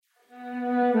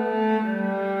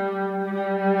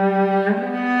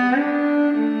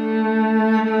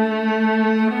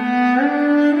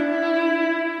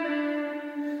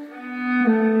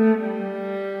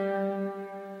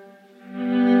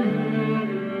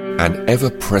An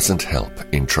ever-present help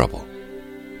in trouble.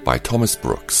 By Thomas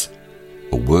Brooks.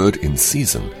 A word in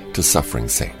season to suffering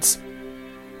saints.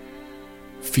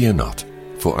 Fear not,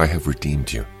 for I have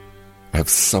redeemed you. I have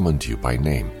summoned you by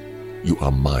name. You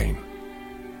are mine.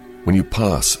 When you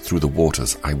pass through the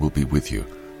waters, I will be with you.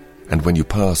 And when you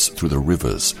pass through the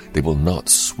rivers, they will not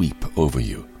sweep over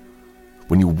you.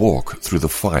 When you walk through the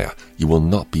fire, you will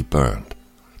not be burned.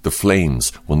 The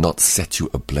flames will not set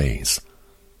you ablaze.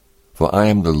 For I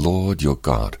am the Lord your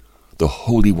God, the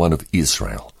Holy One of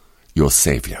Israel, your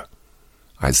Savior.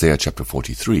 Isaiah chapter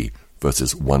 43,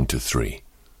 verses 1-3.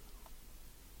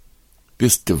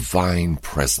 This divine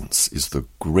presence is the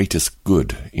greatest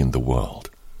good in the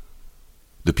world.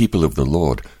 The people of the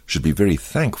Lord should be very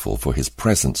thankful for his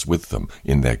presence with them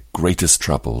in their greatest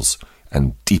troubles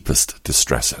and deepest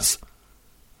distresses.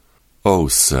 Oh,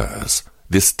 sirs,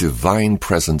 this divine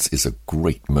presence is a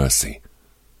great mercy.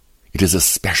 It is a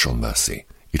special mercy.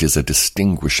 It is a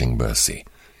distinguishing mercy.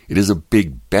 It is a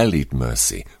big-bellied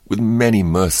mercy with many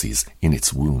mercies in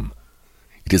its womb.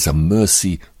 It is a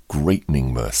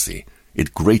mercy-greatening mercy.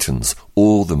 It greatens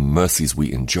all the mercies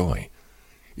we enjoy.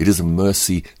 It is a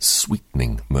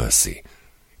mercy-sweetening mercy.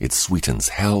 It sweetens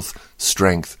health,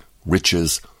 strength,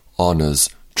 riches, honors,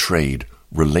 trade,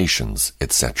 relations,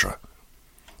 etc.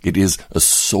 It is a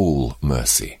soul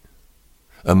mercy.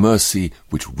 A mercy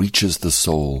which reaches the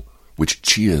soul, which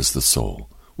cheers the soul,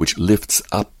 which lifts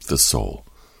up the soul,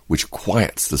 which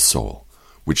quiets the soul,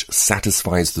 which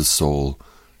satisfies the soul,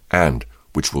 and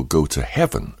which will go to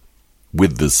heaven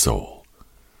with the soul.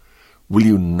 Will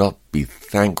you not be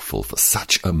thankful for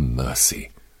such a mercy?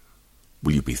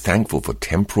 Will you be thankful for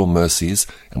temporal mercies,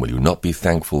 and will you not be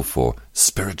thankful for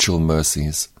spiritual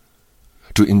mercies?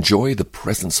 To enjoy the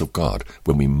presence of God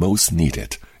when we most need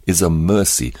it is a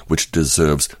mercy which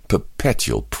deserves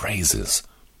perpetual praises.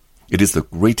 It is the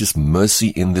greatest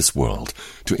mercy in this world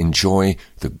to enjoy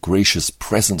the gracious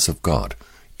presence of God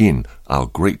in our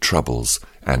great troubles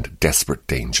and desperate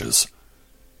dangers.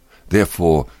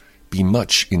 Therefore, be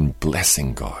much in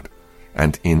blessing God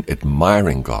and in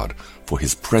admiring God for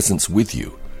his presence with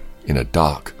you in a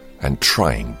dark and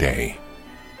trying day.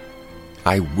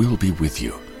 I will be with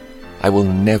you. I will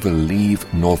never leave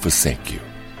nor forsake you.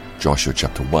 Joshua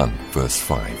chapter 1, verse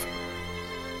 5.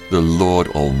 The Lord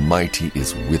Almighty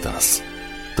is with us.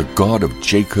 The God of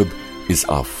Jacob is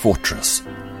our fortress.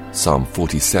 Psalm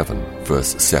 47,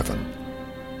 verse 7.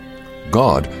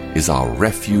 God is our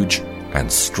refuge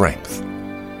and strength,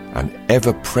 an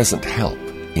ever-present help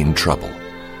in trouble.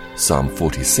 Psalm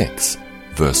 46,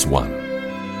 verse 1.